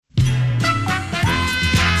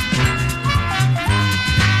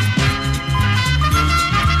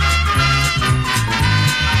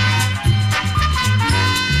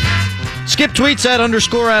Skip tweets at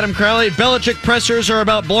 _Adam Crowley. Belichick pressers are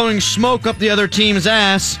about blowing smoke up the other team's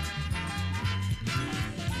ass.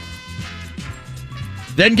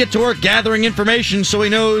 Then get to work gathering information so he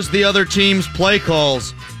knows the other team's play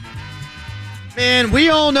calls. Man, we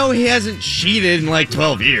all know he hasn't cheated in like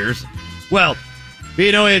 12 years. Well, we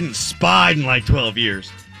know he hadn't spied in like 12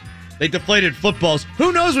 years. They deflated footballs.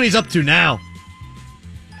 Who knows what he's up to now?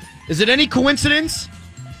 Is it any coincidence?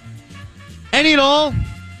 Any at all?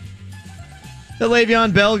 That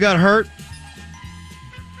Le'Veon Bell got hurt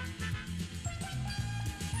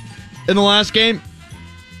in the last game?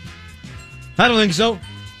 I don't think so.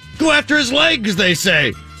 Go after his legs, they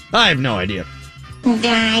say. I have no idea. Did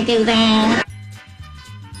I do that?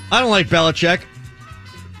 I don't like Belichick.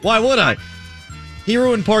 Why would I? He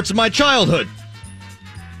ruined parts of my childhood.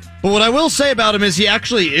 But what I will say about him is he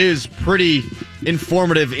actually is pretty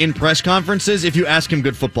informative in press conferences if you ask him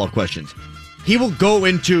good football questions. He will go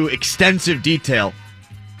into extensive detail.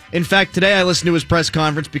 In fact, today I listened to his press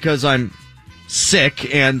conference because I'm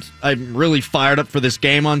sick and I'm really fired up for this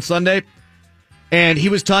game on Sunday. And he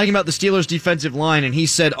was talking about the Steelers' defensive line, and he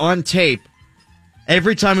said on tape,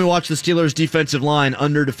 every time we watch the Steelers' defensive line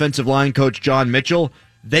under defensive line coach John Mitchell,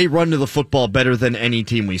 they run to the football better than any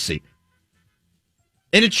team we see.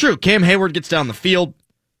 And it's true. Cam Hayward gets down the field.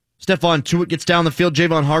 Stephon Tuitt gets down the field.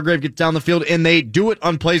 Javon Hargrave gets down the field. And they do it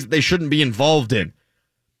on plays that they shouldn't be involved in.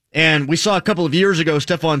 And we saw a couple of years ago,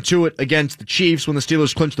 Stephon Tuitt against the Chiefs when the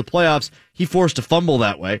Steelers clinched the playoffs. He forced a fumble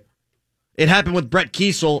that way. It happened with Brett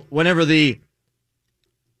Kiesel whenever the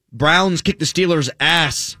Browns kicked the Steelers'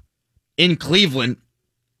 ass in Cleveland.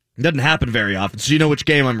 It doesn't happen very often, so you know which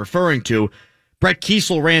game I'm referring to. Brett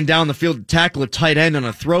Kiesel ran down the field to tackle a tight end on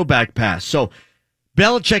a throwback pass. So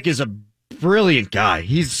Belichick is a brilliant guy.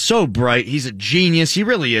 He's so bright. He's a genius. He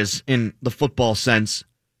really is in the football sense.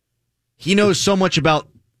 He knows so much about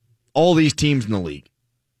all these teams in the league.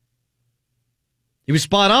 He was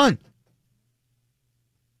spot on.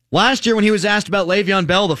 Last year when he was asked about Le'Veon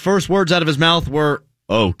Bell, the first words out of his mouth were,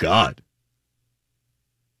 "Oh, God."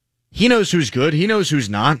 He knows who's good. He knows who's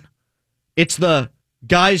not. It's the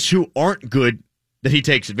guys who aren't good that he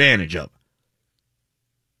takes advantage of.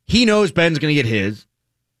 He knows Ben's going to get his.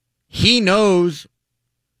 He knows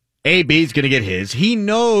AB's going to get his. He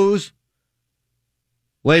knows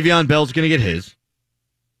Le'Veon Bell's going to get his.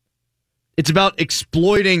 It's about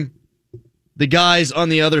exploiting the guys on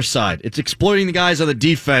the other side. It's exploiting the guys on the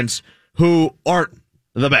defense who aren't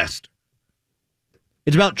the best.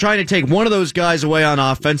 It's about trying to take one of those guys away on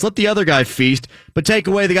offense, let the other guy feast, but take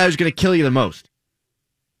away the guy who's going to kill you the most.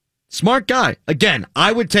 Smart guy. Again,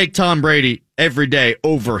 I would take Tom Brady every day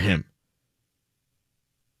over him.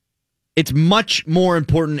 It's much more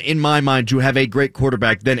important in my mind to have a great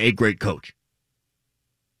quarterback than a great coach.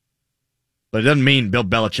 But it doesn't mean Bill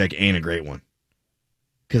Belichick ain't a great one.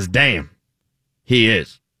 Because damn, he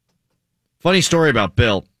is. Funny story about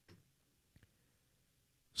Bill.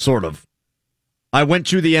 Sort of. I went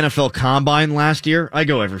to the NFL Combine last year. I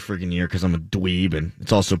go every freaking year because I'm a dweeb and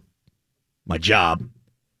it's also my job.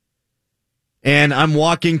 And I'm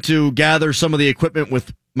walking to gather some of the equipment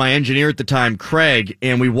with my engineer at the time, Craig,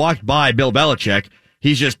 and we walked by Bill Belichick.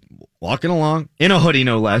 He's just walking along, in a hoodie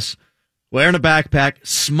no less, wearing a backpack,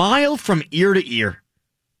 smile from ear to ear.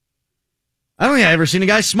 I don't think I've ever seen a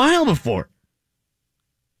guy smile before.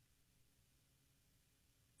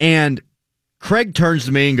 And Craig turns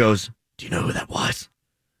to me and goes, "Do you know who that was?"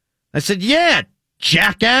 I said, "Yeah,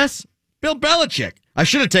 jackass, Bill Belichick." I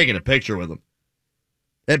should have taken a picture with him.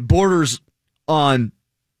 It borders on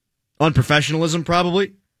unprofessionalism,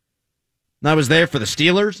 probably. And I was there for the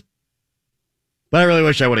Steelers, but I really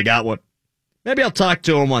wish I would have got one. Maybe I'll talk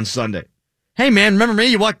to him on Sunday. "Hey, man, remember me?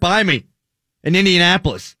 You walked by me in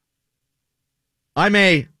Indianapolis. I'm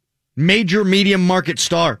a major medium market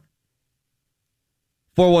star."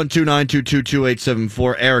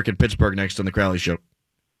 412-922-2874. Eric in Pittsburgh next on the Crowley Show.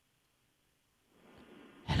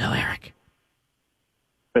 Hello, Eric.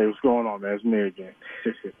 Hey, what's going on, man? It's me again.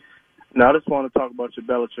 Now, I just want to talk about your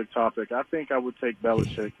Belichick topic. I think I would take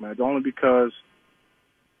Belichick, man, only because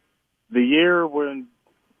the year when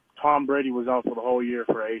Tom Brady was out for the whole year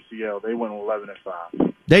for ACL, they went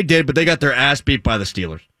 11-5. They did, but they got their ass beat by the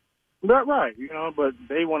Steelers. Right, but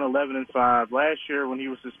they went 11-5. Last year, when he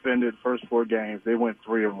was suspended, first 4 games, they went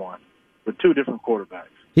 3-1 with 2 different quarterbacks.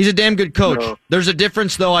 He's a damn good coach. There's a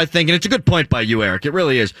difference, though, I think, and it's a good point by you, Eric. It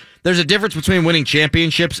really is. There's a difference between winning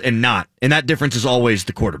championships and not, and that difference is always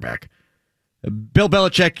the quarterback. Bill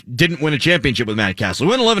Belichick didn't win a championship with Matt Castle.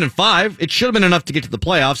 He went 11-5. It should have been enough to get to the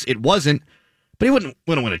playoffs. It wasn't, but he wouldn't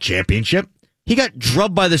win a championship. He got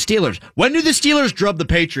drubbed by the Steelers. When do the Steelers drub the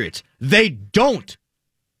Patriots? They don't.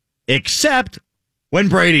 except when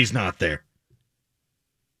Brady's not there.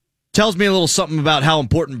 Tells me a little something about how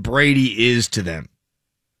important Brady is to them.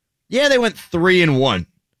 Yeah, they went 3-1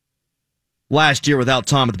 last year without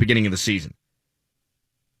Tom at the beginning of the season.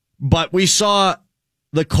 But we saw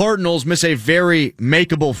the Cardinals miss a very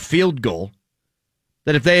makeable field goal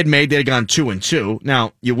that if they had made, they'd have gone 2-2.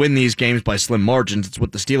 Now, you win these games by slim margins. It's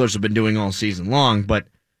what the Steelers have been doing all season long, but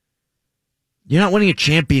you're not winning a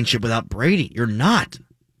championship without Brady. You're not.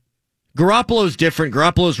 Garoppolo's different.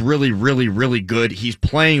 Garoppolo's really, really, really good. He's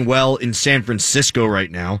playing well in San Francisco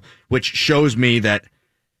right now, which shows me that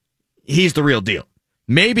he's the real deal.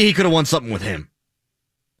 Maybe he could have won something with him.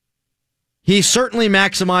 He certainly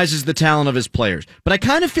maximizes the talent of his players, but I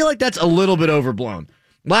kind of feel like that's a little bit overblown.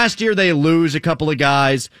 Last year, they lose a couple of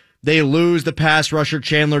guys. They lose the pass rusher,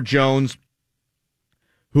 Chandler Jones,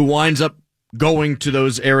 who winds up going to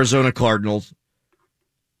those Arizona Cardinals.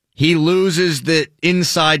 He loses the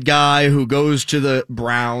inside guy who goes to the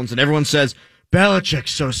Browns, and everyone says,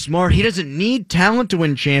 Belichick's so smart. He doesn't need talent to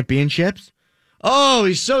win championships. Oh,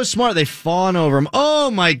 he's so smart. They fawn over him.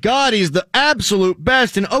 Oh, my God, he's the absolute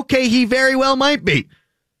best. And okay, he very well might be.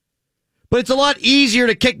 But it's a lot easier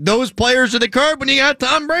to kick those players to the curb when you got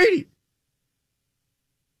Tom Brady.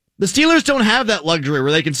 The Steelers don't have that luxury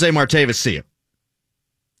where they can say Martavis, see you.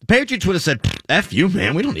 The Patriots would have said, F you,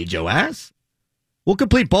 man. We don't need your ass. We'll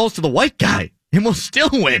complete balls to the white guy, and we'll still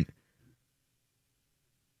win.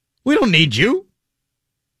 We don't need you.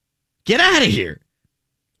 Get out of here.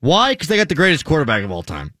 Why? Because they got the greatest quarterback of all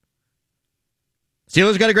time.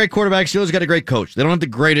 Steelers got a great quarterback. Steelers got a great coach. They don't have the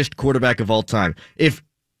greatest quarterback of all time. If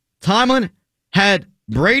Tomlin had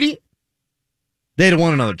Brady, they'd have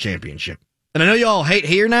won another championship. And I know you all hate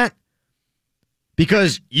hearing that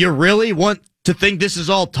because you really want to think this is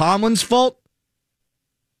all Tomlin's fault.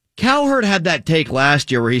 Cowherd had that take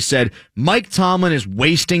last year where he said, Mike Tomlin is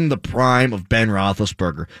wasting the prime of Ben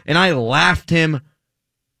Roethlisberger. And I laughed him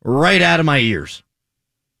right out of my ears.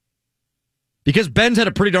 Because Ben's had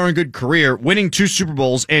a pretty darn good career, winning 2 Super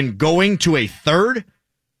Bowls and going to a third.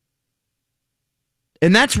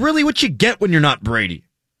 And that's really what you get when you're not Brady.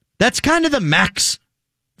 That's kind of the max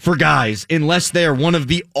for guys, unless they're one of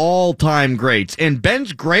the all-time greats. And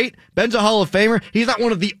Ben's great. Ben's a Hall of Famer. He's not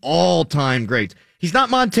one of the all-time greats. He's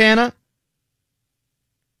not Montana.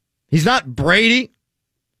 He's not Brady.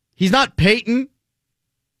 He's not Peyton.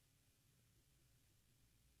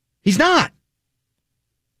 He's not.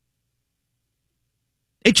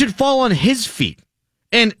 It should fall on his feet.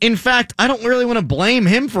 And, in fact, I don't really want to blame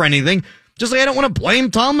him for anything, just like I don't want to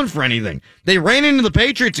blame Tomlin for anything. They ran into the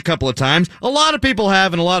Patriots a couple of times. A lot of people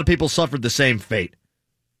have, and a lot of people suffered the same fate.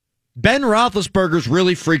 Ben Roethlisberger's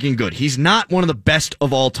really freaking good. He's not one of the best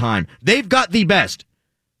of all time. They've got the best.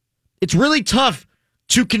 It's really tough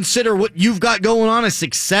to consider what you've got going on as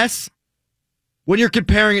success when you're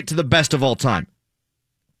comparing it to the best of all time.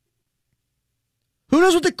 Who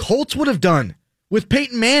knows what the Colts would have done with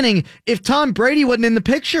Peyton Manning if Tom Brady wasn't in the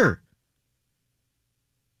picture?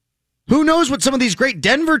 Who knows what some of these great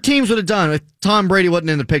Denver teams would have done if Tom Brady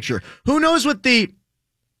wasn't in the picture? Who knows what the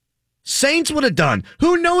Saints would have done?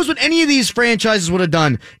 Who knows what any of these franchises would have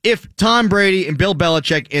done if Tom Brady and Bill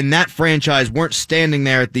Belichick in that franchise weren't standing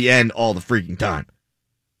there at the end all the freaking time?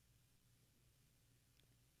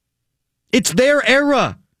 It's their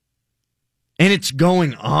era. And it's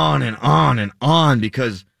going on and on and on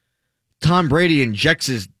because Tom Brady injects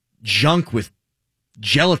his junk with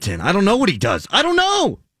gelatin. I don't know what he does. I don't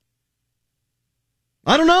know,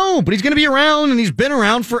 but he's going to be around, and he's been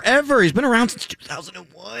around forever. He's been around since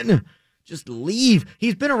 2001. Just leave.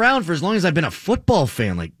 He's been around for as long as I've been a football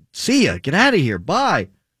fan. Like, see ya. Get out of here. Bye.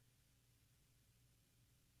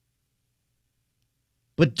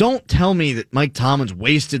 But don't tell me that Mike Tomlin's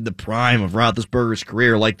wasted the prime of Roethlisberger's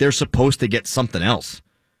career like they're supposed to get something else.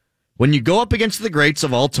 When you go up against the greats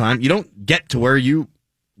of all time, you don't get to where you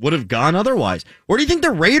would have gone otherwise. Where do you think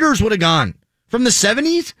the Raiders would have gone? From the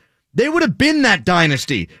 70s? They would have been that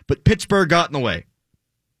dynasty, but Pittsburgh got in the way.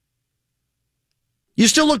 You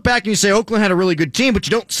still look back and you say Oakland had a really good team, but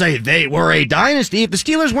you don't say they were a dynasty. If the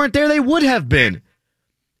Steelers weren't there, they would have been.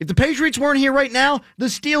 If the Patriots weren't here right now, the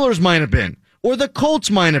Steelers might have been, or the Colts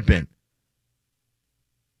might have been.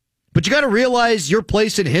 But you got to realize your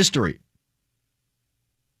place in history.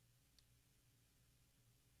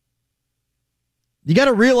 You got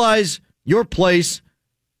to realize your place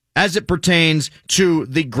as it pertains to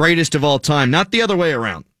the greatest of all time, not the other way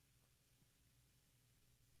around.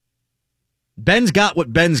 Ben's got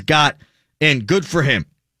what Ben's got, and good for him.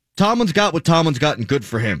 Tomlin's got what Tomlin's got, and good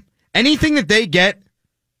for him. Anything that they get,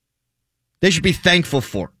 they should be thankful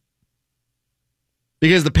for.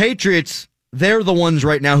 Because the Patriots they're the ones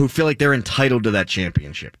right now who feel like they're entitled to that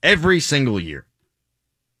championship every single year.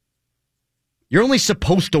 You're only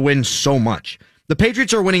supposed to win so much. The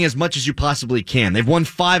Patriots are winning as much as you possibly can. They've won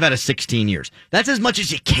 5 out of 16 years. That's as much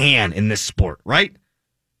as you can in this sport, right?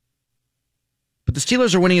 But the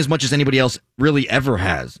Steelers are winning as much as anybody else really ever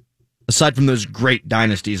has, aside from those great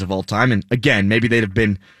dynasties of all time. And again, maybe they'd have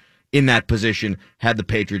been in that position had the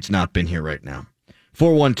Patriots not been here right now.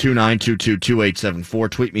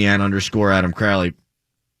 412-922-2874. Tweet me at _Adam Crowley.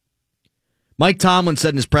 Mike Tomlin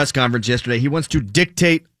said in his press conference yesterday he wants to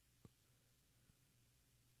dictate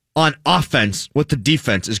on offense what the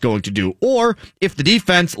defense is going to do. Or if the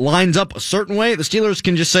defense lines up a certain way, the Steelers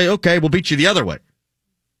can just say, okay, we'll beat you the other way.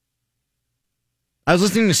 I was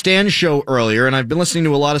listening to Stan's show earlier, and I've been listening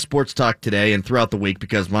to a lot of sports talk today and throughout the week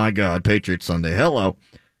because, my God, Patriots Sunday, hello.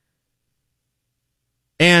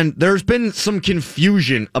 And there's been some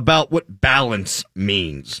confusion about what balance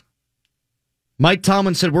means. Mike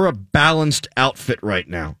Tomlin said we're a balanced outfit right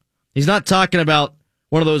now. He's not talking about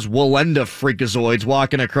one of those Wallenda freakazoids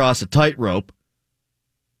walking across a tightrope.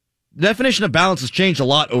 The definition of balance has changed a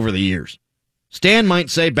lot over the years. Stan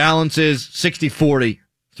might say balance is 60-40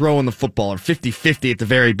 throwing the football, or 50-50 at the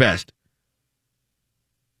very best.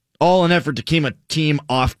 All an effort to keep a team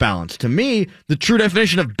off balance. To me, the true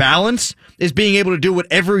definition of balance is being able to do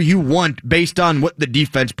whatever you want based on what the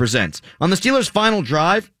defense presents. On the Steelers' final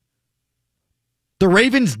drive, the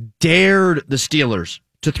Ravens dared the Steelers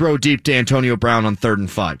to throw deep to Antonio Brown on 3rd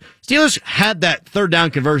and 5. Steelers had that third down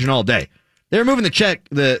conversion all day. They were moving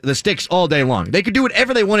the sticks all day long. They could do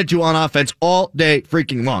whatever they wanted to on offense all day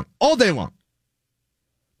freaking long. All day long.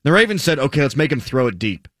 The Ravens said, okay, let's make him throw it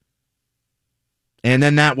deep. And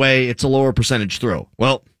then that way, it's a lower percentage throw.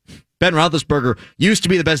 Well, Ben Roethlisberger used to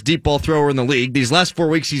be the best deep ball thrower in the league. These last 4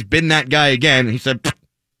 weeks, he's been that guy again. He said,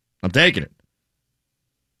 I'm taking it.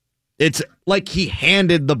 It's like he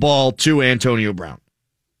handed the ball to Antonio Brown.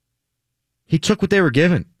 He took what they were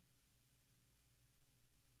given.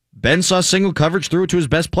 Ben saw single coverage, threw it to his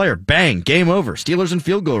best player. Bang, game over. Steelers in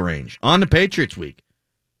field goal range. On to Patriots week.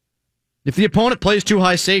 If the opponent plays 2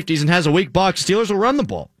 high safeties and has a weak box, Steelers will run the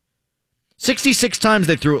ball. 66 times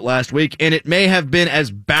they threw it last week, and it may have been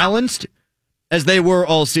as balanced as they were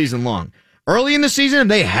all season long. Early in the season,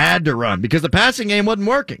 they had to run because the passing game wasn't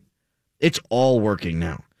working. It's all working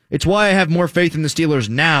now. It's why I have more faith in the Steelers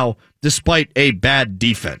now, despite a bad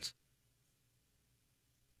defense.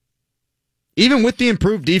 Even with the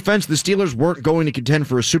improved defense, the Steelers weren't going to contend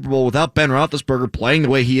for a Super Bowl without Ben Roethlisberger playing the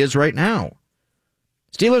way he is right now.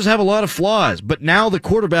 Steelers have a lot of flaws, but now the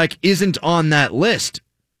quarterback isn't on that list,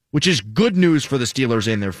 which is good news for the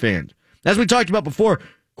Steelers and their fans. As we talked about before,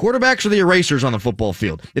 quarterbacks are the erasers on the football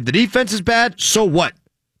field. If the defense is bad, so what?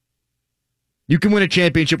 You can win a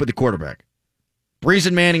championship with the quarterback. Breeze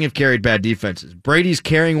and Manning have carried bad defenses. Brady's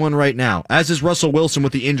carrying one right now, as is Russell Wilson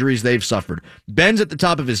with the injuries they've suffered. Ben's at the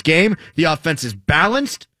top of his game. The offense is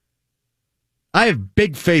balanced. I have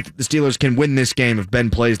big faith that the Steelers can win this game if Ben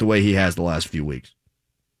plays the way he has the last few weeks.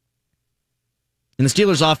 And the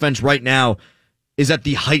Steelers' offense right now is at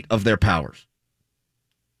the height of their powers.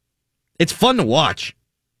 It's fun to watch.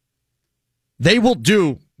 They will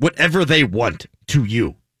do whatever they want to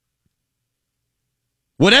you.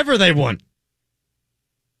 Whatever they want.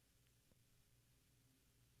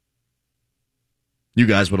 You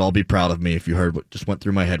guys would all be proud of me if you heard what just went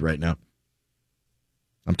through my head right now.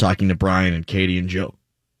 I'm talking to Brian and Katie and Joe.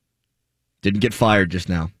 Didn't get fired just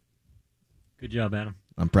now. Good job, Adam.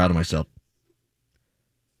 I'm proud of myself.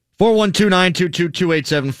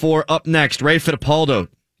 412-922-2874. Up next, Ray Fittipaldo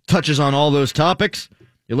touches on all those topics.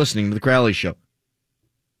 You're listening to The Crowley Show.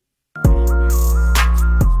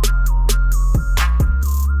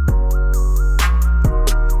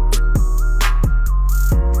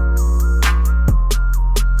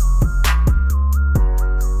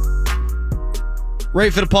 Ray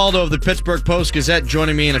Fittipaldo of the Pittsburgh Post-Gazette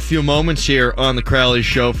joining me in a few moments here on The Crowley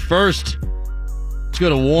Show. First, let's go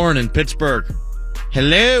to Warren in Pittsburgh.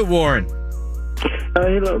 Hello, Warren.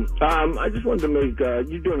 Hello. I just wanted to make,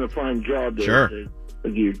 you're doing a fine job there. Sure.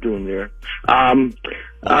 Like you're doing there. A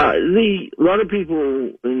lot of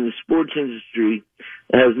people in the sports industry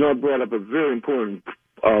has not brought up a very important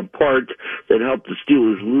part that helped the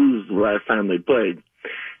Steelers lose the last time they played.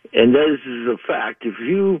 And that is a fact. If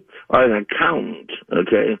you are an accountant,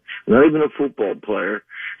 okay, not even a football player,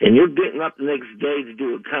 and you're getting up the next day to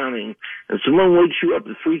do accounting, and someone wakes you up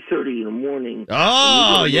at 3:30 in the morning.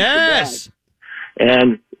 Oh, yes.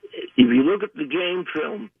 And if you look at the game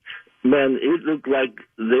film, man, it looked like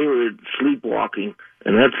they were sleepwalking,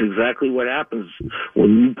 and that's exactly what happens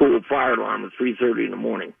when you pull a fire alarm at 3:30 in the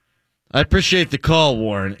morning. I appreciate the call,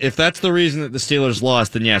 Warren. If that's the reason that the Steelers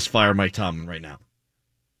lost, then yes, fire Mike Tomlin right now.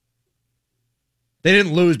 They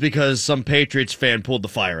didn't lose because some Patriots fan pulled the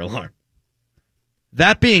fire alarm.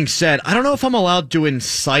 That being said, I don't know if I'm allowed to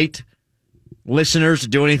incite listeners to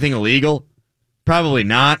do anything illegal. Probably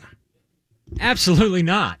not. Absolutely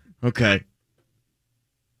not. Okay.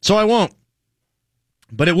 So I won't.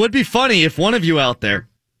 But it would be funny if one of you out there,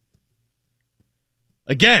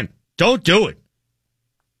 again, don't do it.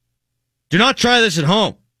 Do not try this at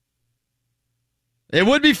home. It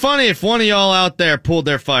would be funny if one of y'all out there pulled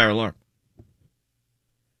their fire alarm.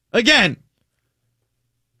 Again,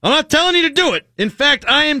 I'm not telling you to do it. In fact,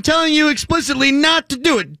 I am telling you explicitly not to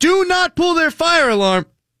do it. Do not pull their fire alarm.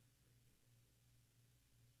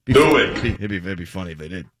 Do it. It'd be funny if they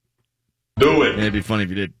did. Do it. It'd be funny if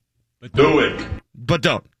you did. But Do it. But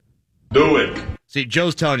don't. Do it. See,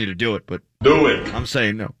 Joe's telling you to do it, but Do it. I'm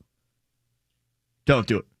saying no. Don't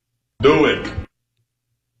do it. Do it.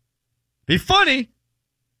 Be funny.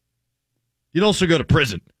 You'd also go to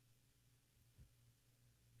prison.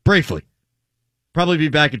 Briefly. Probably be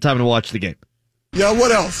back in time to watch the game. Yeah,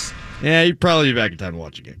 what else? Yeah, you'd probably be back in time to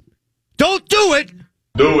watch the game. Don't do it.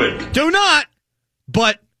 Do it. Do not.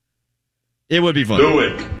 But it would be funny. Do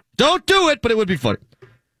it. Don't do it, but it would be funny.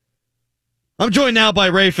 I'm joined now by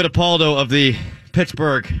Ray Fittipaldo of the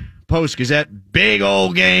Pittsburgh Post-Gazette. Big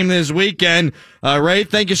old game this weekend. Ray,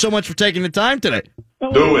 thank you so much for taking the time today.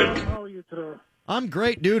 Do it. How are you today? I'm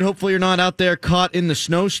great, dude. Hopefully you're not out there caught in the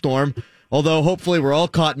snowstorm. Although hopefully we're all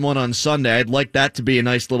caught in one on Sunday. I'd like that to be a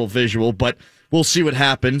nice little visual, but we'll see what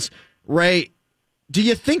happens. Ray, do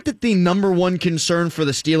you think that the number one concern for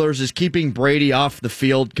the Steelers is keeping Brady off the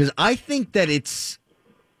field? Because I think that it's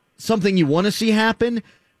something you want to see happen,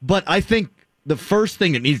 but I think the first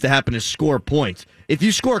thing that needs to happen is score points. If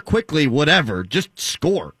you score quickly, whatever, just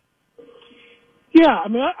score. Yeah, I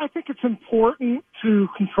mean, I think it's important to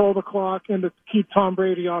control the clock and to keep Tom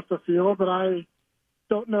Brady off the field, but I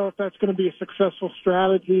don't know if that's going to be a successful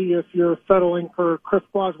strategy if you're settling for Chris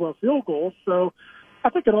Boswell field goals. So I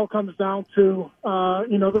think it all comes down to,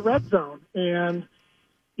 the red zone. And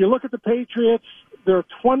you look at the Patriots, they're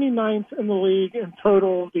 29th in the league in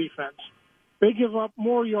total defense. They give up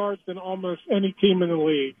more yards than almost any team in the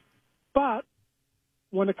league. But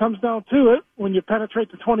when it comes down to it, when you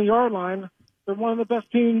penetrate the 20-yard line, they're one of the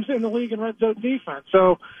best teams in the league in red zone defense.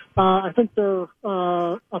 So I think they're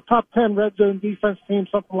a top 10 red zone defense team,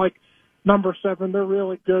 something like number 7. They're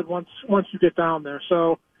really good once you get down there.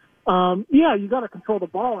 So, you got to control the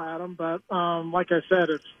ball at them. But like I said,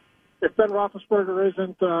 if Ben Roethlisberger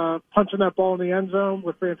isn't punching that ball in the end zone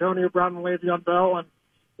with Antonio Brown and Le'Veon Bell, and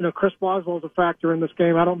Chris Boswell is a factor in this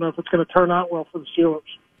game, I don't know if it's going to turn out well for the Steelers.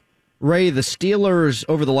 Ray, the Steelers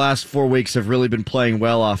over the last 4 weeks have really been playing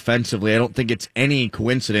well offensively. I don't think it's any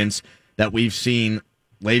coincidence that we've seen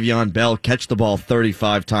Le'Veon Bell catch the ball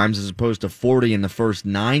 35 times as opposed to 40 in the first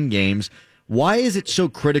 9 games. Why is it so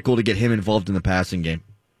critical to get him involved in the passing game?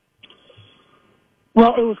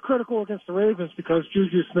 Well, it was critical against the Ravens because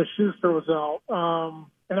Juju Smith-Schuster was out.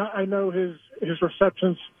 And I know his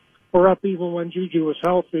receptions were up even when Juju was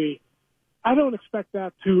healthy. I don't expect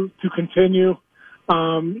that to continue.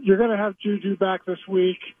 You're going to have Juju back this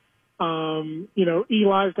week. Eli's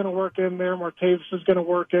going to work in there. Martavis is going to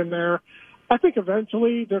work in there. I think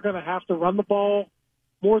eventually they're going to have to run the ball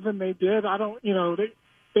more than they did.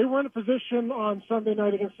 They were in a position on Sunday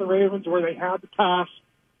night against the Ravens where they had to pass.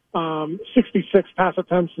 66 pass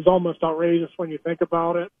attempts is almost outrageous when you think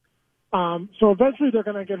about it. So eventually they're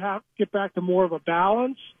going to get back to more of a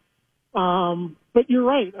balance. But you're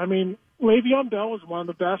right. I mean, Le'Veon Bell is one of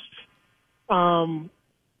the best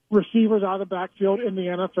receivers out of the backfield in the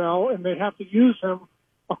NFL, and they have to use him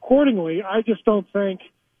accordingly. I just don't think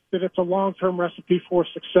that it's a long-term recipe for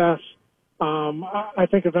success. I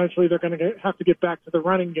think eventually they're going to have to get back to the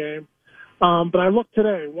running game. But I look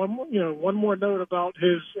today, one more note about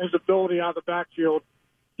his ability out of the backfield.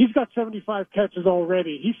 He's got 75 catches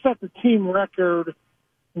already. He set the team record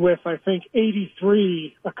with, I think,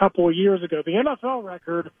 83 a couple of years ago. The NFL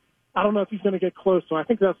record, I don't know if he's going to get close to. I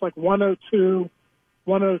think that's like 102,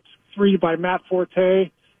 103 by Matt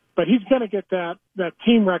Forte. But he's going to get that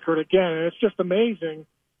team record again. And it's just amazing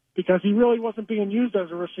because he really wasn't being used as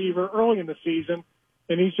a receiver early in the season.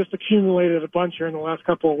 And he's just accumulated a bunch here in the last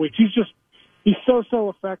couple of weeks. He's so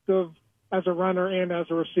effective as a runner and as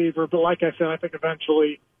a receiver. But like I said, I think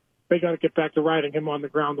eventually they got to get back to riding him on the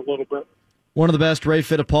ground a little bit. One of the best, Ray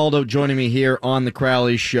Fittipaldo, joining me here on the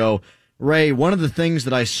Crowley Show. Ray, one of the things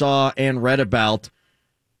that I saw and read about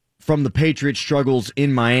from the Patriots' struggles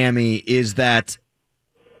in Miami is that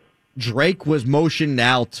Drake was motioned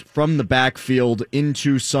out from the backfield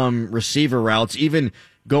into some receiver routes, even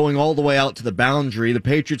going all the way out to the boundary. The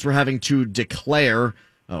Patriots were having to declare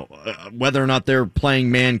whether or not they're playing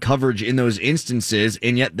man coverage in those instances,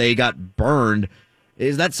 and yet they got burned.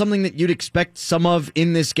 Is that something that you'd expect some of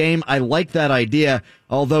in this game? I like that idea,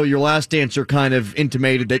 although your last answer kind of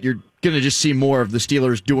intimated that you're going to just see more of the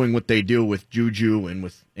Steelers doing what they do with Juju and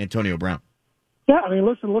with Antonio Brown. Yeah, I mean,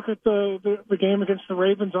 listen, look at the game against the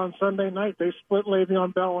Ravens on Sunday night. They split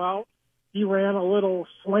Le'Veon Bell out. He ran a little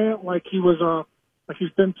slant like he's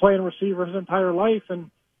been playing receiver his entire life, and,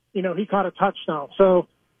 he caught a touchdown. So,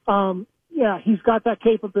 yeah, he's got that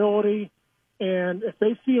capability. And if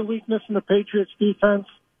they see a weakness in the Patriots defense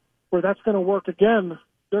where that's going to work again,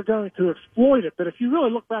 they're going to exploit it. But if you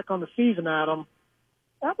really look back on the season, Adam,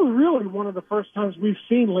 that was really one of the first times we've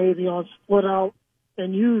seen Le'Veon split out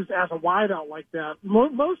and used as a wideout like that.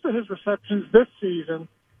 Most of his receptions this season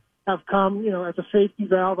have come, as a safety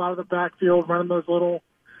valve out of the backfield, running those little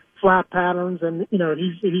flat patterns. And, he's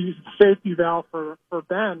the safety valve for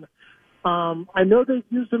Ben. I know they've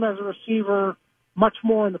used him as a receiver much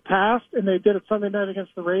more in the past, and they did it Sunday night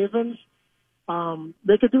against the Ravens.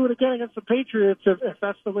 They could do it again against the Patriots if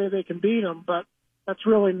that's the way they can beat them, but that's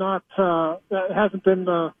really not that hasn't been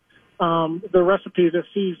the recipe this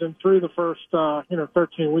season through the first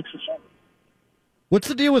 13 weeks or so. What's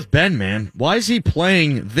the deal with Ben, man? Why is he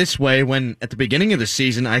playing this way when at the beginning of the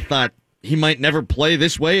season I thought he might never play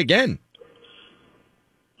this way again?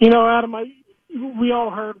 Adam, we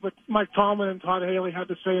all heard what Mike Tomlin and Todd Haley had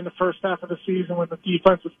to say in the first half of the season when the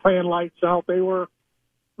defense was playing lights out. They were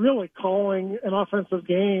really calling an offensive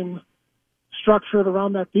game structured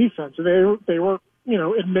around that defense. They were,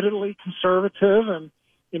 admittedly conservative, and,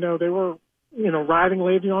 they were, riding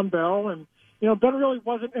Le'Veon Bell, and, Ben really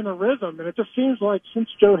wasn't in a rhythm. And it just seems like since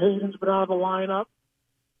Joe Hayden's been out of the lineup,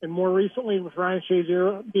 and more recently with Ryan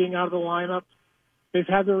Shazier being out of the lineup, they've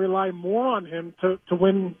had to rely more on him to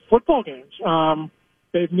win football games.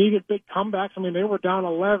 They've needed big comebacks. I mean, they were down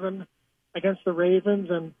 11 against the Ravens,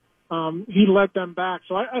 and he led them back.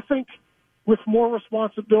 So I think with more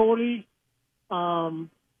responsibility,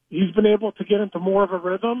 he's been able to get into more of a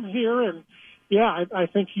rhythm here. And, yeah, I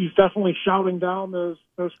think he's definitely shouting down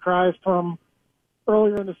those cries from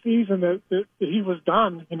earlier in the season that he was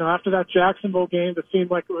done. After that Jacksonville game, that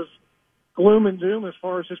seemed like it was gloom and doom as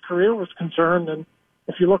far as his career was concerned. And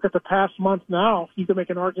if you look at the past month now, you can make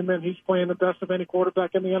an argument he's playing the best of any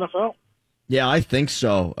quarterback in the NFL. Yeah, I think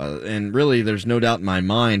so. And really, there's no doubt in my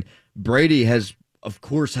mind. Brady has, of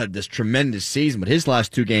course, had this tremendous season, but his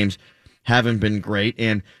last two games haven't been great.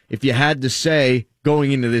 And if you had to say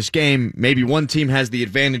going into this game, maybe one team has the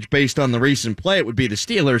advantage based on the recent play, it would be the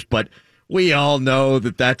Steelers. But we all know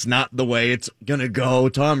that that's not the way it's going to go.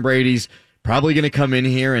 Tom Brady's probably going to come in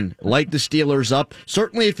here and light the Steelers up.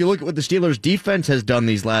 Certainly, if you look at what the Steelers' defense has done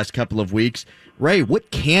these last couple of weeks, Ray,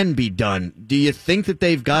 what can be done? Do you think that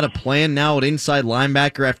they've got a plan now at inside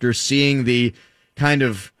linebacker after seeing the kind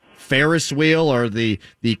of Ferris wheel or the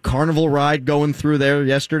carnival ride going through there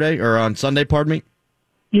yesterday or on Sunday, pardon me?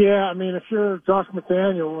 Yeah, I mean, if you're Josh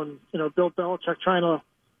McDaniel and, Bill Belichick trying to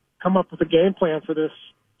come up with a game plan for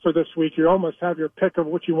this week, you almost have your pick of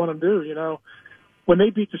what you want to do, When they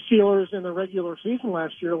beat the Steelers in the regular season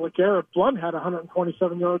last year, LeGarrette Blount had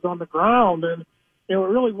 127 yards on the ground, and it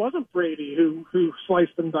really wasn't Brady who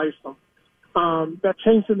sliced and diced them. That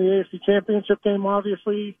changed in the AFC Championship game,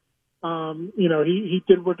 obviously. He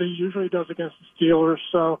did what he usually does against the Steelers.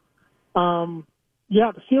 So,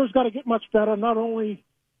 the Steelers got to get much better, not only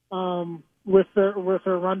with their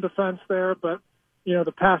run defense there, but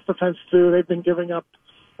the pass defense too. They've been giving up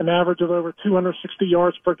an average of over 260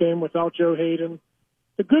 yards per game without Joe Hayden.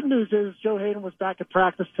 The good news is Joe Hayden was back at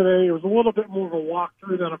practice today. It was a little bit more of a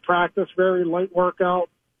walkthrough than a practice, very light workout.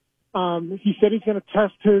 He said he's going to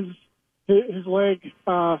test his leg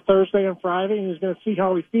Thursday and Friday, and he's going to see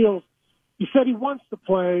how he feels. He said he wants to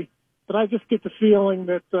play, but I just get the feeling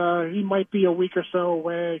that he might be a week or so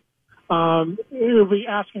away. It would be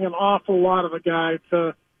asking an awful lot of a guy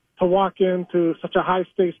to walk into such a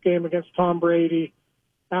high-stakes game against Tom Brady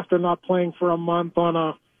after not playing for a month on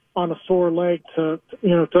a sore leg to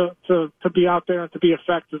be out there and to be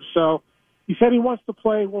effective. So he said he wants to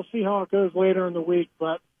play. We'll see how it goes later in the week,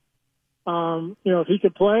 but if he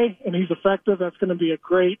could play and he's effective, that's going to be a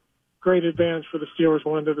great advantage for the Steelers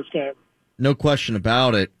going into this game. No question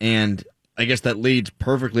about it. And I guess that leads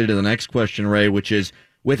perfectly to the next question, Ray, which is,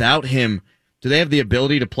 without him, do they have the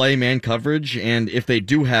ability to play man coverage? And if they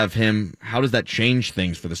do have him, how does that change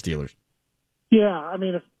things for the Steelers? Yeah, I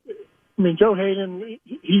mean, Joe Hayden,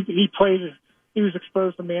 he played he was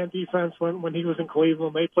exposed to man defense when he was in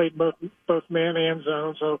Cleveland. They played both man and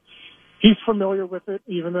zone, so he's familiar with it,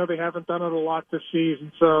 even though they haven't done it a lot this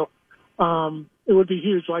season. So it would be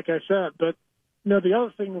huge, like I said. But, the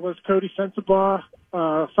other thing was Cody Sensabaugh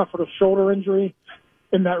suffered a shoulder injury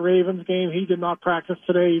in that Ravens game. He did not practice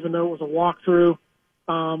today, even though it was a walkthrough.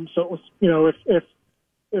 So it was,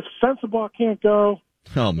 if Sensabaugh can't go,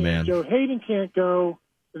 oh man, Joe Hayden can't go,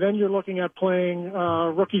 then you're looking at playing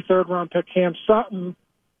rookie third-round pick Cam Sutton,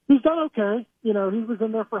 who's done okay. He was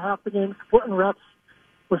in there for half the game, splitting reps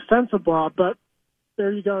with Sensabaugh. But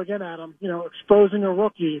there you go again, Adam. Exposing a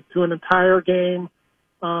rookie to an entire game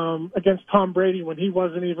against Tom Brady when he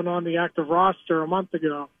wasn't even on the active roster a month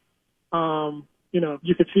ago.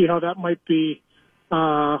 You could see how that might be,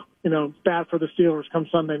 bad for the Steelers come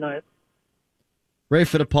Sunday night. Ray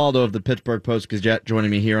Fittipaldo of the Pittsburgh Post-Gazette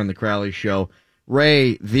joining me here on the Crowley Show.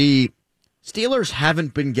 Ray, the Steelers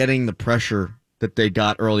haven't been getting the pressure that they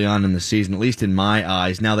got early on in the season, at least in my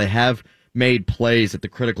eyes. Now, they have made plays at the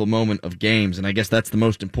critical moment of games, and I guess that's the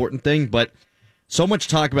most important thing, but so much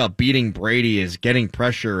talk about beating Brady is getting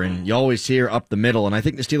pressure, and you always hear up the middle, and I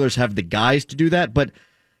think the Steelers have the guys to do that, but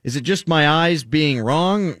is it just my eyes being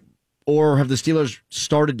wrong, or have the Steelers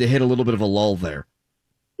started to hit a little bit of a lull there?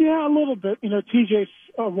 Yeah, a little bit. TJ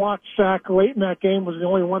Watt's sack late in that game was the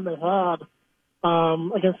only one they had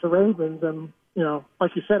against the Ravens, and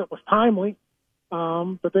like you said, it was timely.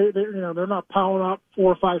 But they're not piling up 4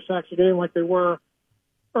 or 5 sacks a game like they were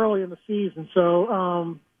early in the season.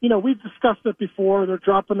 So we've discussed it before. They're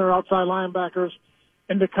dropping their outside linebackers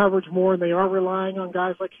into coverage more, and they are relying on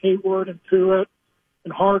guys like Hayward and Tuitt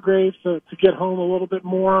and Hargraves to get home a little bit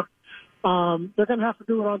more. They're going to have to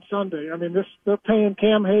do it on Sunday. I mean, they're paying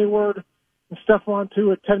Cam Hayward and Stephon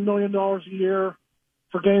Tuitt $10 million a year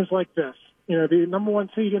for games like this. The number 1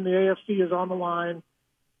 seed in the AFC is on the line.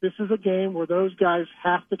 This is a game where those guys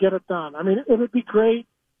have to get it done. I mean, it would be great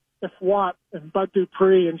if Watt and Bud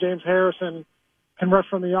Dupree and James Harrison can rush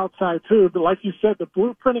from the outside too. But like you said, the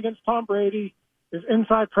blueprint against Tom Brady is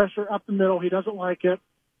inside pressure up the middle. He doesn't like it.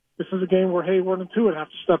 This is a game where Hayward and Tuitt have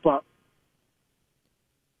to step up.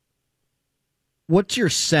 What's your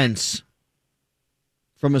sense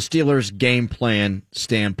from a Steelers game plan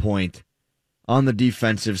standpoint on the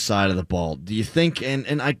defensive side of the ball? Do you think,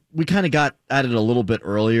 we kind of got at it a little bit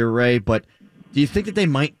earlier, Ray, but do you think that they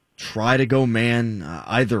might try to go man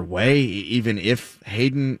either way, even if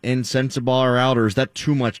Hayden and Sensabaugh are out, or is that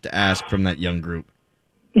too much to ask from that young group?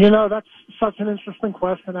 That's such an interesting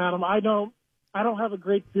question, Adam. I don't have a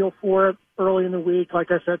great feel for it early in the week.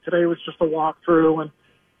 Like I said, today was just a walkthrough, and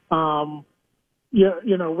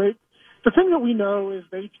the thing that we know is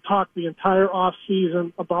they talked the entire off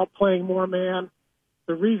season about playing more man.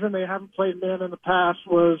 The reason they haven't played man in the past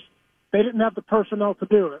was they didn't have the personnel to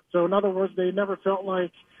do it. So in other words, they never felt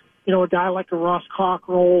like, a guy like a Ross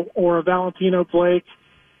Cockrell or a Valentino Blake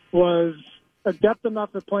was adept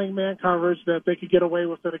enough at playing man coverage that they could get away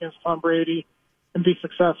with it against Tom Brady and be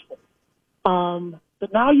successful.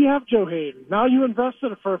 But now you have Joe Hayden. Now you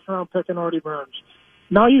invested a first-round pick in Artie Burns.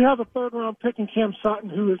 Now you have a third-round pick in Cam Sutton,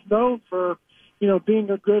 who is known for, being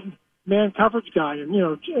a good man coverage guy and,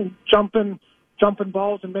 jumping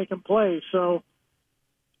balls and making plays. So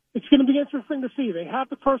it's going to be interesting to see. They have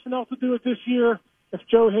the personnel to do it this year. If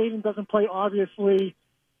Joe Hayden doesn't play, obviously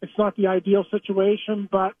it's not the ideal situation,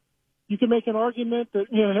 but you can make an argument that,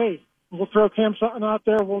 hey, we'll throw Cam Sutton out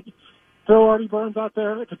there. We'll throw Artie Burns out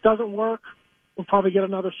there. If it doesn't work, we'll probably get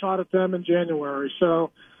another shot at them in January.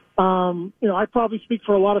 So, I probably speak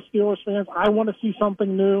for a lot of Steelers fans. I want to see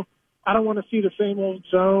something new. I don't want to see the same old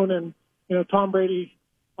zone and, Tom Brady,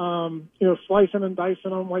 slicing and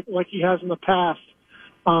dicing them like he has in the past.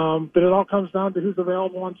 But it all comes down to who's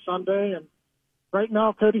available on Sunday. And right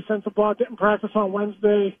now, Cody Sensabaugh didn't practice on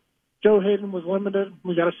Wednesday. Joe Hayden was limited.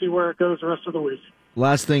 We got to see where it goes the rest of the week.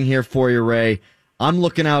 Last thing here for you, Ray. I'm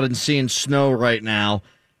looking out and seeing snow right now.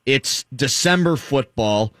 It's December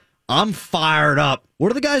football. I'm fired up.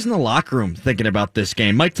 What are the guys in the locker room thinking about this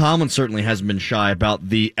game? Mike Tomlin certainly hasn't been shy about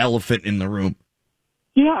the elephant in the room.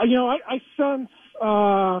 Yeah, I sense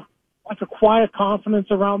like a quiet confidence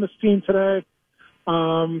around this team today.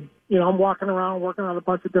 I'm walking around working on a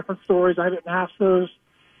bunch of different stories. I didn't ask those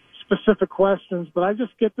specific questions, but I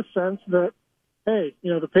just get the sense that, hey,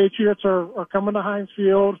 the Patriots are coming to Heinz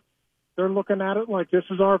Field. They're looking at it like this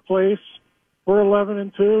is our place. We're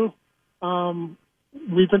 11-2.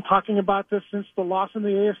 We've been talking about this since the loss in the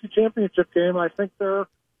AFC Championship game. I think they're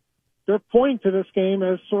pointing to this game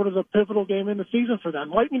as sort of the pivotal game in the season for them.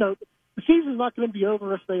 The season's not going to be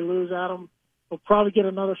over if they lose, Adam. They'll probably get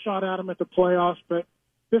another shot at them at the playoffs, but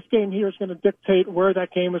this game here is going to dictate where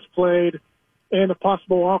that game is played and a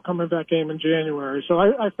possible outcome of that game in January. So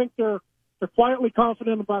I think they're quietly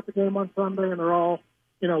confident about the game on Sunday, and they're all,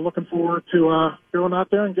 looking forward to going out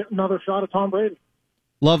there and getting another shot at Tom Brady.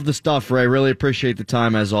 Love the stuff, Ray. Really appreciate the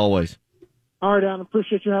time, as always. All right, Adam.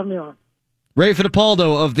 Appreciate you having me on. Ray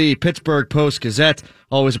Fittipaldo of the Pittsburgh Post-Gazette.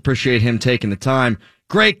 Always appreciate him taking the time.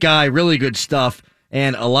 Great guy, really good stuff,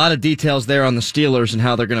 and a lot of details there on the Steelers and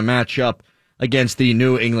how they're going to match up against the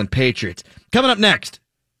New England Patriots. Coming up next,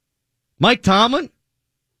 Mike Tomlin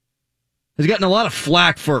has gotten a lot of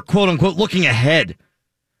flack for, quote-unquote, looking ahead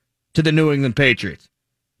to the New England Patriots.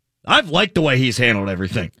 I've liked the way he's handled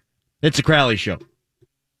everything. It's a Crowley Show.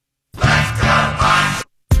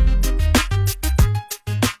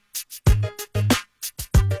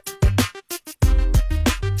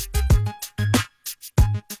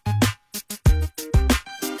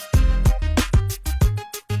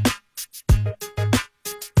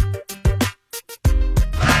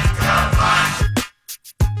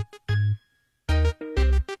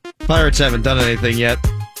 Pirates haven't done anything yet.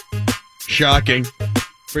 Shocking.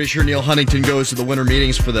 Pretty sure Neil Huntington goes to the winter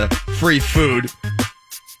meetings for the free food.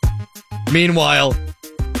 Meanwhile,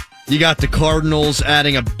 you got the Cardinals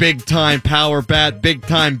adding a big-time power bat,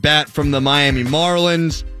 big-time bat from the Miami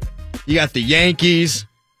Marlins. You got the Yankees.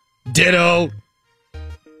 Ditto.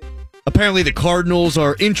 Apparently the Cardinals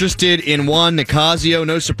are interested in Juan Nicasio.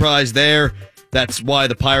 No surprise there. That's why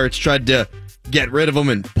the Pirates tried to get rid of him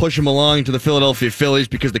and push him along to the Philadelphia Phillies,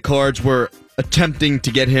 because the Cards were attempting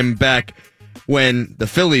to get him back when the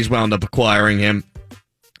Phillies wound up acquiring him.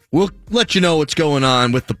 We'll let you know what's going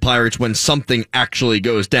on with the Pirates when something actually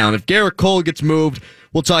goes down. If Garrett Cole gets moved,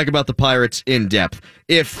 we'll talk about the Pirates in depth.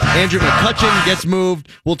 If Andrew McCutchen gets moved,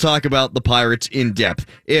 we'll talk about the Pirates in depth.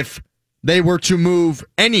 If they were to move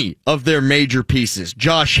any of their major pieces,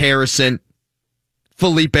 Josh Harrison,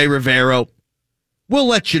 Felipe Rivero, we'll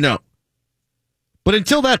let you know. But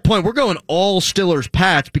until that point, we're going all Steelers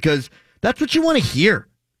Pats, because that's what you want to hear.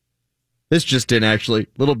 This just in, actually.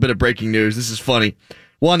 A little bit of breaking news. This is funny.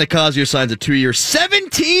 Juan Nicasio signs a 2-year,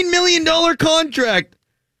 $17 million contract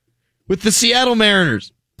with the Seattle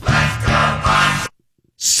Mariners.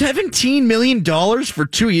 $17 million for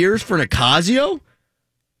 2 years for Nicasio?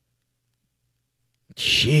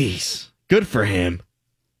 Jeez. Good for him.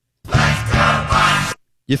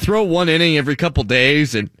 You throw one inning every couple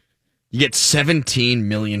days and you get $17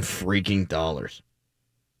 million freaking dollars.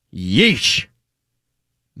 Yeesh.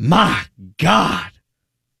 My God.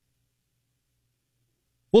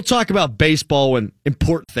 We'll talk about baseball when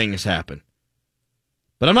important things happen.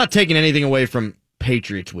 But I'm not taking anything away from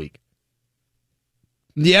Patriots Week.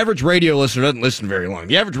 The average radio listener doesn't listen very long.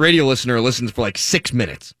 The average radio listener listens for like 6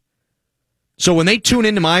 minutes. So when they tune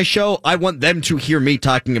into my show, I want them to hear me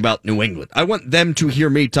talking about New England. I want them to hear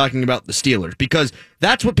me talking about the Steelers, because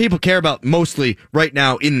that's what people care about mostly right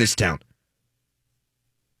now in this town.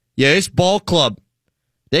 Yeah, this ball club,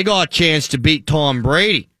 they got a chance to beat Tom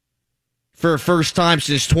Brady for the first time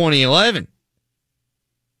since 2011.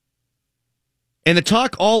 And the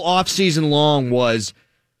talk all offseason long was,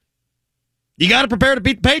 you got to prepare to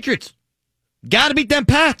beat the Patriots. Got to beat them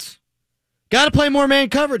Pats. Got to play more man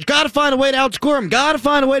coverage. Got to find a way to outscore him. Got to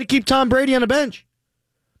find a way to keep Tom Brady on the bench.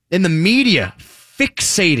 And the media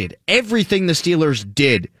fixated. Everything the Steelers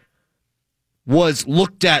did was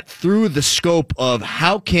looked at through the scope of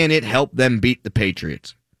how can it help them beat the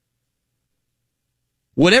Patriots.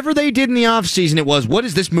 Whatever they did in the offseason, it was, what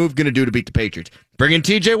is this move going to do to beat the Patriots? Bring in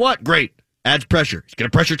TJ Watt? Great. Adds pressure. He's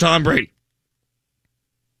going to pressure Tom Brady.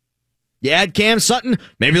 You add Cam Sutton?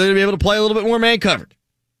 Maybe they're going to be able to play a little bit more man covered.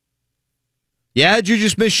 Yeah, Juju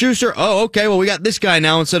Smith-Schuster? Oh, okay, well, we got this guy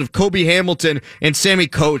now instead of Kobe Hamilton and Sammy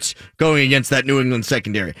Coates going against that New England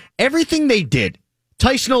secondary. Everything they did,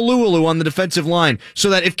 Tyson Alualu on the defensive line, so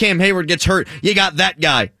that if Cam Hayward gets hurt, you got that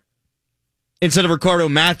guy instead of Ricardo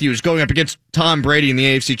Matthews going up against Tom Brady in the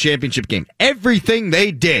AFC Championship game. Everything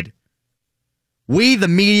they did, we, the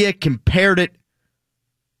media, compared it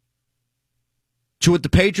to what the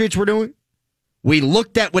Patriots were doing. We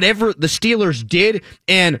looked at whatever the Steelers did,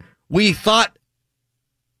 and we thought,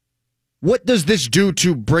 what does this do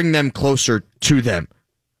to bring them closer to them?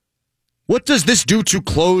 What does this do to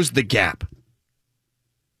close the gap?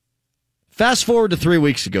 Fast forward to 3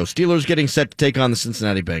 weeks ago. Steelers getting set to take on the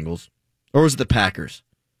Cincinnati Bengals. Or was it the Packers?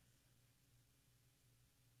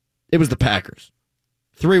 It was the Packers.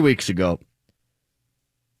 3 weeks ago.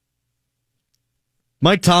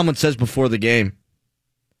 Mike Tomlin says before the game,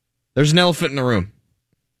 there's an elephant in the room.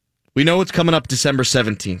 We know it's coming up December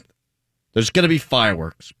 17th. There's going to be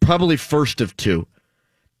fireworks, probably first of two.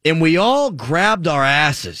 And we all grabbed our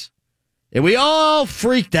asses. And we all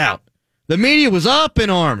freaked out. The media was up in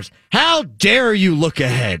arms. How dare you look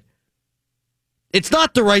ahead? It's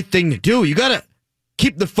not the right thing to do. You got to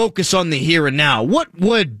keep the focus on the here and now. What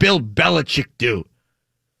would Bill Belichick do?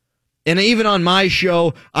 And even on my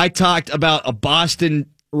show, I talked about a Boston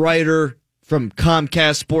writer from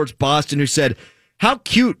Comcast Sports Boston who said, how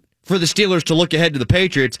cute for the Steelers to look ahead to the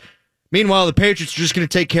Patriots. Meanwhile, the Patriots are just going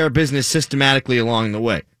to take care of business systematically along the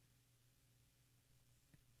way.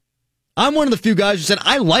 I'm one of the few guys who said,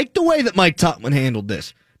 I like the way that Mike Tomlin handled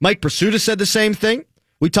this. Mike Pursuta said the same thing.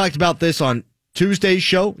 We talked about this on Tuesday's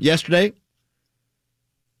show yesterday.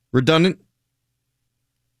 Redundant.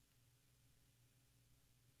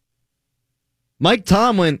 Mike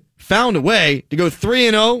Tomlin found a way to go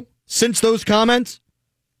 3-0 since those comments,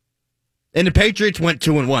 and the Patriots went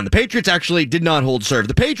 2-1. The Patriots actually did not hold serve.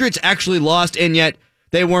 The Patriots actually lost, and yet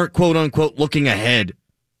they weren't, quote-unquote, looking ahead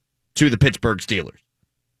to the Pittsburgh Steelers.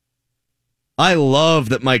 I love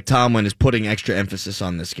that Mike Tomlin is putting extra emphasis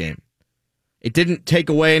on this game. It didn't take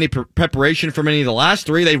away any preparation from any of the last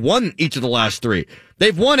three. They won each of the last three.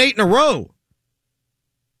 They've won 8 in a row.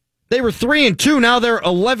 They were 3-2. Now they're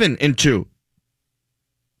 11-2.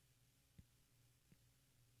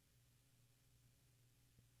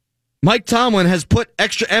 Mike Tomlin has put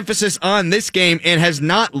extra emphasis on this game and has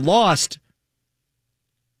not lost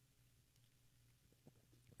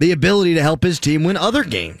the ability to help his team win other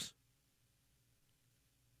games.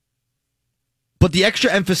 But the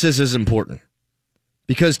extra emphasis is important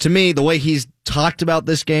because to me, the way he's talked about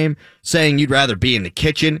this game, saying you'd rather be in the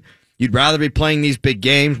kitchen, you'd rather be playing these big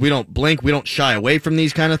games, we don't blink, we don't shy away from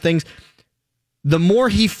these kind of things. The more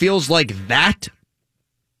he feels like that,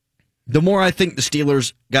 the more I think the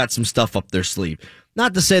Steelers got some stuff up their sleeve.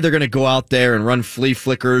 Not to say they're going to go out there and run flea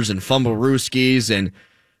flickers and fumble rooskies and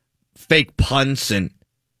fake punts and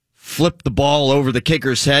flip the ball over the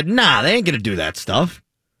kicker's head. Nah, they ain't going to do that stuff.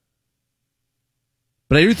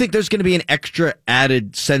 But I do think there's going to be an extra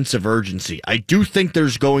added sense of urgency. I do think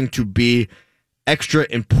there's going to be extra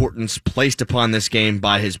importance placed upon this game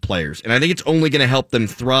by his players. And I think it's only going to help them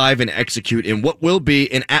thrive and execute in what will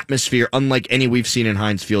be an atmosphere unlike any we've seen in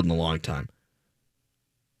Heinz Field in a long time.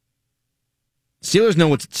 Steelers know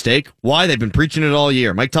what's at stake. Why? They've been preaching it all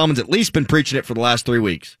year. Mike Tomlin's at least been preaching it for the last 3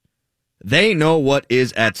 weeks. They know what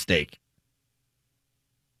is at stake.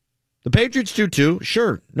 The Patriots do too,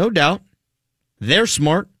 sure, no doubt. They're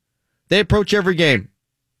smart. They approach every game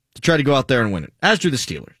to try to go out there and win it, as do the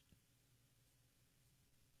Steelers.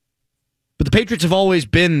 But the Patriots have always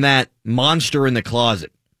been that monster in the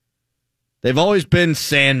closet. They've always been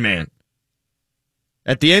Sandman.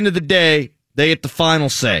 At the end of the day, they get the final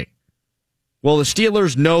say. Well, the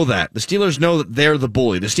Steelers know that. The Steelers know that they're the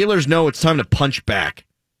bully. The Steelers know it's time to punch back.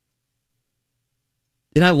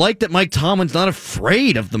 And I like that Mike Tomlin's not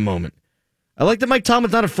afraid of the moment. I like that Mike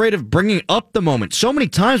Tomlin's not afraid of bringing up the moment. So many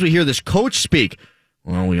times we hear this coach speak,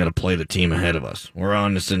 well, we got to play the team ahead of us. We're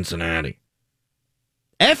on to Cincinnati.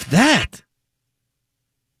 F that.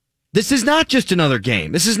 This is not just another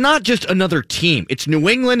game. This is not just another team. It's New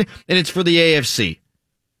England, and it's for the AFC.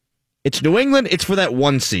 It's New England, it's for that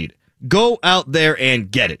 1 seed. Go out there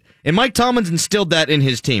and get it. And Mike Tomlin's instilled that in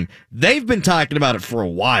his team. They've been talking about it for a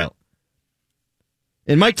while.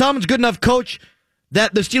 And Mike Tomlin's a good enough coach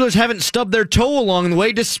that the Steelers haven't stubbed their toe along the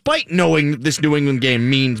way, despite knowing that this New England game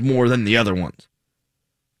means more than the other ones.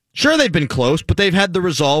 Sure, they've been close, but they've had the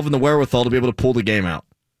resolve and the wherewithal to be able to pull the game out.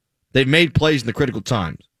 They've made plays in the critical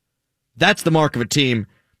times. That's the mark of a team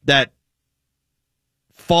that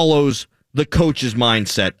follows the coach's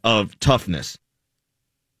mindset of toughness.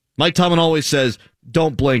 Mike Tomlin always says,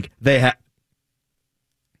 don't blink. They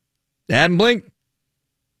hadn't blinked.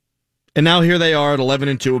 And now here they are at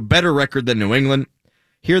 11-2, a better record than New England.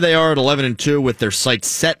 Here they are at 11-2 with their sights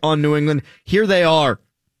set on New England. Here they are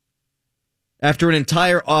after an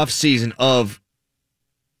entire offseason of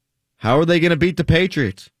how are they going to beat the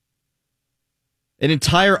Patriots? An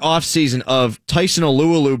entire offseason of Tyson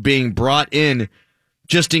Alualu being brought in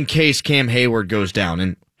just in case Cam Hayward goes down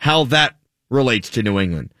and how that relates to New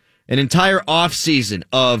England. An entire offseason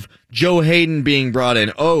of Joe Hayden being brought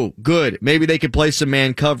in. Oh, good. Maybe they could play some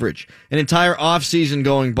man coverage. An entire offseason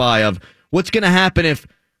going by of what's going to happen if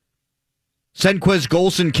Senquez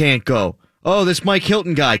Golson can't go. Oh, this Mike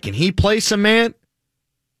Hilton guy, can he play some man?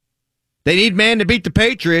 They need man to beat the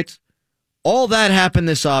Patriots. All that happened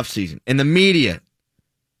this offseason. And the media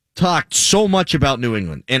talked so much about New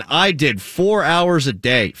England. And I did 4 hours a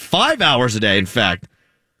day, 5 hours a day, in fact,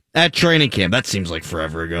 at training camp. That seems like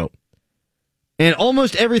forever ago. And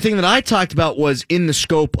almost everything that I talked about was in the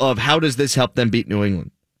scope of how does this help them beat New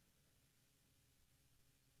England.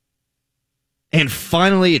 And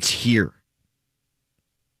finally, it's here.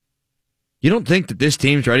 You don't think that this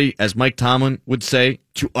team's ready, as Mike Tomlin would say,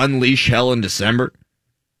 to unleash hell in December?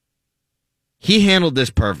 He handled this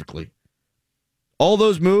perfectly. All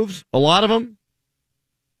those moves, a lot of them,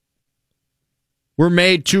 were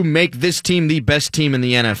made to make this team the best team in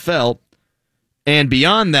the NFL. And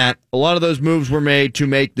beyond that, a lot of those moves were made to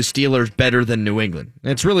make the Steelers better than New England.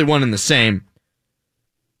 It's really one and the same.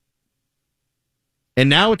 And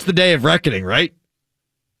now it's the day of reckoning, right?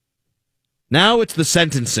 Now it's the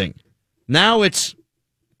sentencing. Now it's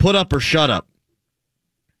put up or shut up.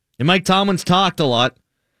 And Mike Tomlin's talked a lot.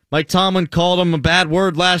 Mike Tomlin called him a bad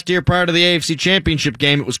word last year prior to the AFC Championship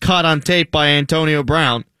game. It was caught on tape by Antonio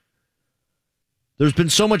Brown. There's been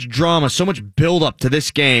so much drama, so much buildup to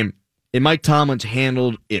this game, and Mike Tomlin's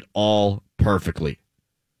handled it all perfectly.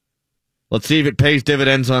 Let's see if it pays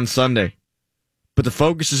dividends on Sunday. But the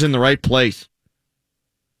focus is in the right place.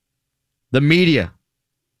 The media,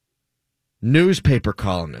 newspaper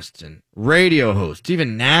columnists, and radio hosts,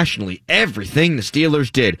 even nationally, everything the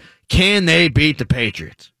Steelers did. Can they beat the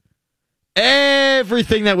Patriots?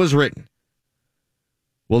 Everything that was written.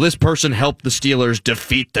 Will this person help the Steelers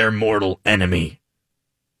defeat their mortal enemy?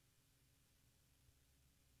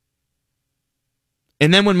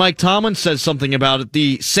 And then when Mike Tomlin says something about it,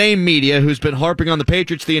 the same media who's been harping on the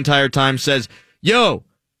Patriots the entire time says, "Yo,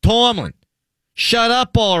 Tomlin, shut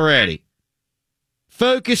up already.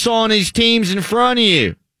 Focus on these teams in front of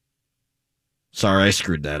you." Sorry, I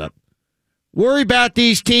screwed that up. Worry about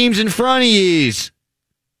these teams in front of yous.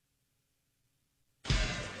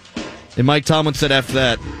 And Mike Tomlin said after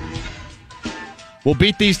that, we'll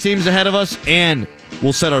beat these teams ahead of us, and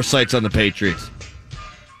we'll set our sights on the Patriots.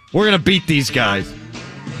 We're going to beat these guys.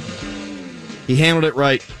 He handled it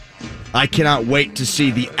right. I cannot wait to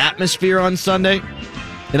see the atmosphere on Sunday,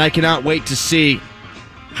 and I cannot wait to see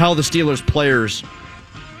how the Steelers players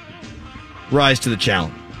rise to the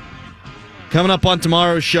challenge. Coming up on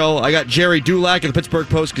tomorrow's show, I got Jerry Dulac of the Pittsburgh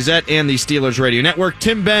Post-Gazette and the Steelers Radio Network,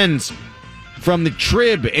 Tim Benz from the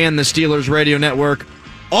Trib and the Steelers Radio Network.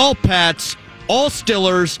 All Pats, all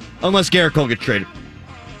Steelers, unless Garrett Cole gets traded.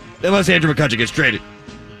 Unless Andrew McCutcheon gets traded.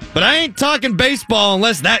 But I ain't talking baseball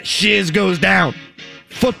unless that shiz goes down.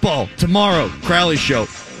 Football, tomorrow, Crowley Show.